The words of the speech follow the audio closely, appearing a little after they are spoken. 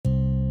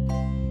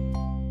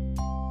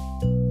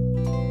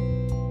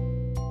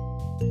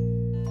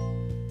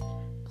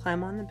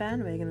Climb on the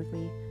bandwagon with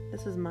me.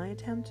 This is my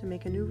attempt to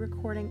make a new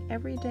recording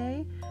every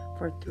day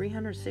for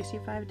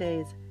 365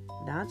 days.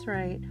 That's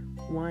right,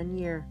 1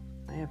 year.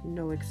 I have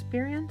no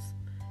experience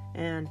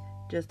and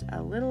just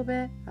a little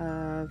bit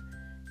of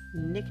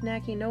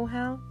knick-knacky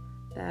know-how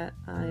that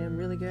I am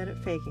really good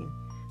at faking.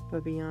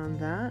 But beyond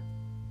that,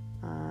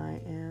 I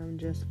am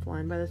just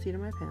flying by the seat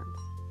of my pants.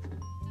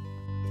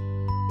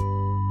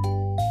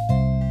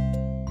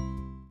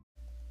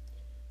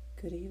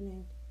 Good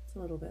evening. It's a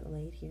little bit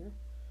late here.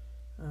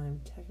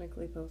 I'm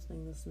technically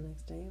posting this the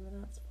next day, but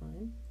that's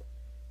fine.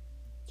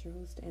 It's your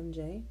host,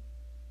 MJ.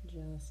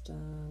 Just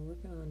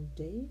working on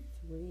day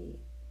 3.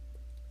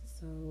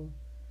 So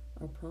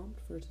our prompt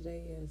for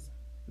today is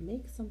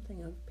make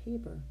something of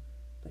paper,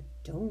 but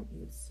don't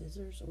use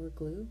scissors or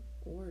glue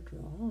or draw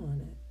on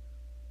it.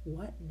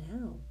 What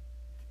now?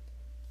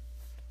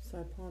 So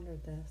I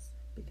pondered this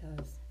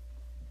because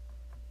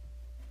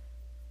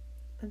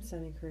I'm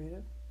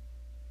semi-creative,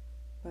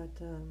 but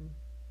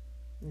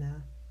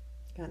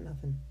got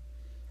nothing.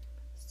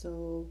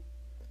 So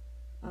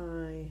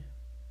I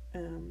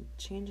am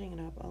changing it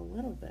up a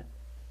little bit,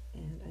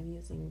 and I'm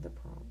using the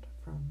prompt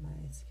from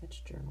my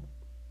sketch journal.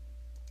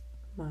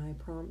 My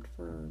prompt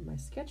for my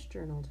sketch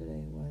journal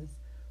today was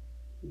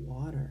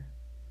water.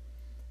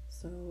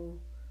 So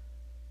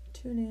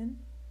tune in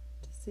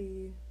to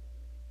see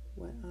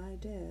what I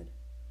did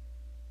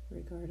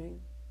regarding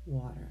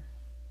water.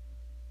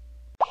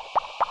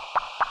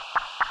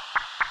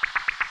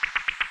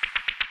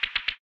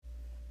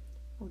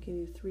 I'll give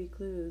you 3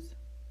 clues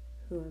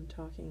who I'm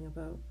talking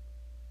about.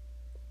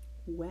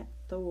 Wet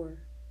Thor,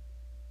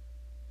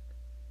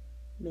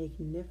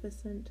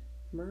 Magnificent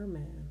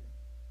Merman,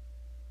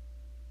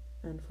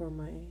 and for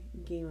my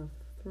Game of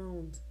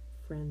Thrones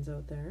friends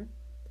out there,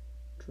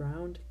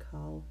 Drowned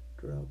Khal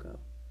Drogo.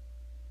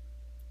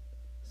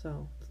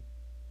 So,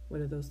 what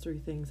do those 3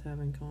 things have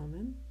in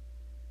common?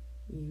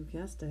 You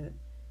guessed it,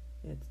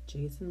 it's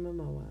Jason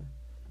Momoa.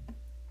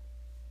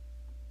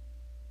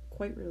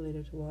 Quite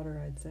related to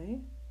water, I'd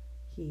say.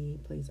 He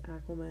plays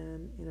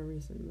Aquaman in a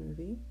recent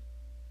movie.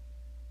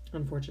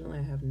 Unfortunately,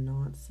 I have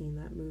not seen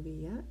that movie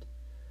yet,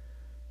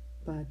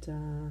 but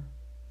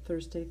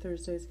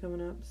Thursday's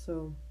coming up,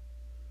 so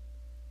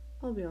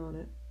I'll be on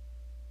it.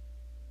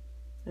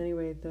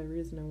 Anyway, the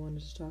reason I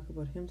wanted to talk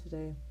about him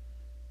today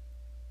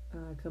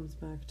comes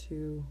back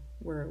to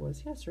where it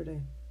was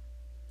yesterday.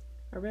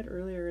 I read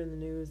earlier in the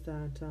news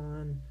that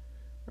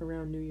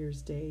around New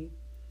Year's Day,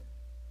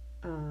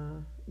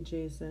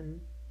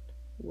 Jason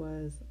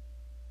was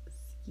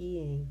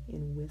skiing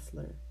in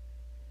Whistler.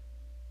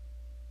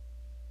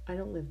 I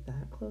don't live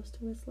that close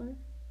to Whistler,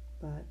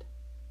 but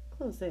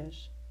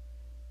close-ish.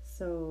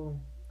 So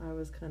I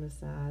was kind of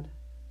sad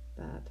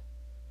that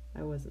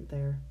I wasn't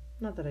there.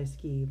 Not that I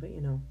ski, but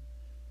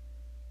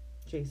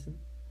Jason.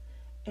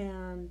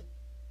 And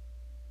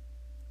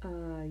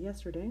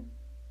yesterday,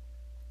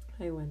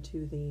 I went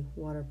to the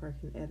water park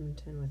in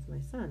Edmonton with my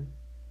son.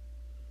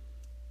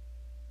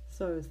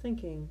 So I was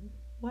thinking,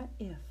 what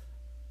if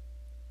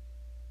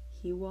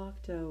he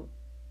walked out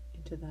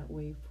into that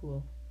wave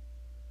pool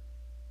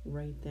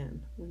right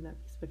then? Wouldn't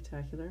that be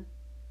spectacular?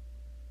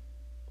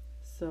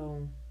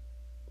 So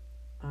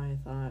I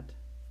thought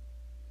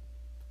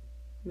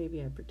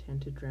maybe I'd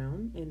pretend to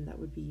drown, and that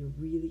would be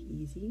really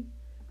easy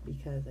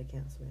because I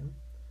can't swim.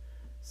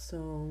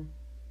 So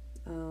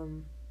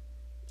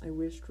I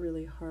wished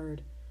really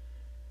hard.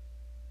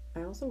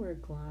 I also wear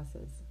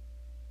glasses,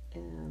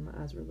 and my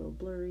eyes were a little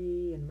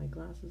blurry, and my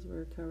glasses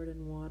were covered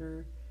in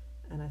water,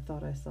 and I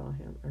thought I saw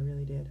him. I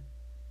really did.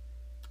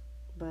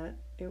 But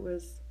it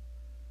was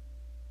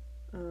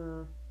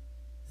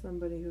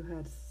somebody who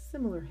had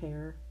similar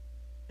hair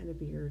and a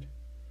beard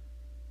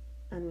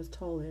and was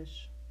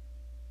tallish.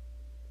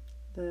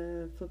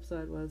 The flip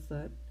side was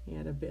that he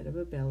had a bit of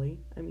a belly.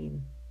 I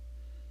mean,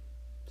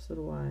 so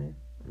do I.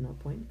 I'm not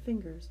pointing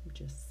fingers. I'm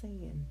just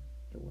saying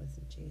it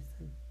wasn't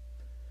Jason.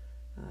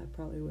 I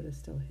probably would have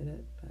still hit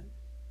it, but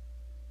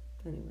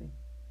anyway,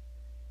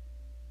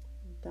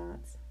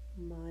 that's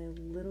my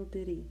little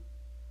ditty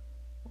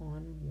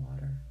on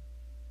water.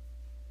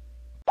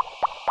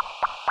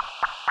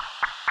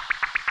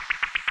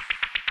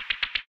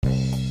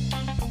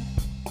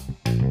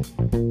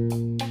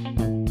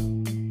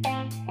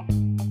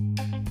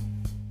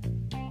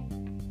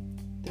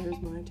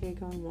 There's my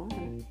take on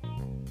water.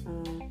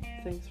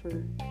 Thanks for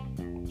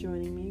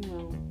joining me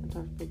while I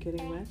talk about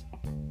getting wet.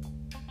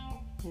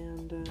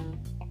 And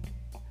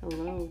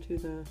hello to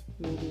the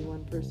maybe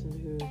one person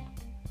who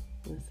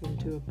listened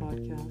to a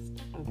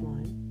podcast of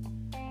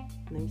mine.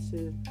 Nice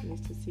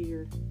to see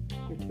you're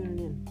tuning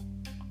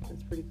in.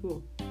 That's pretty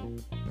cool.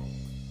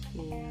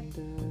 And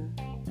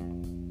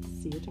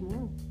see you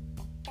tomorrow.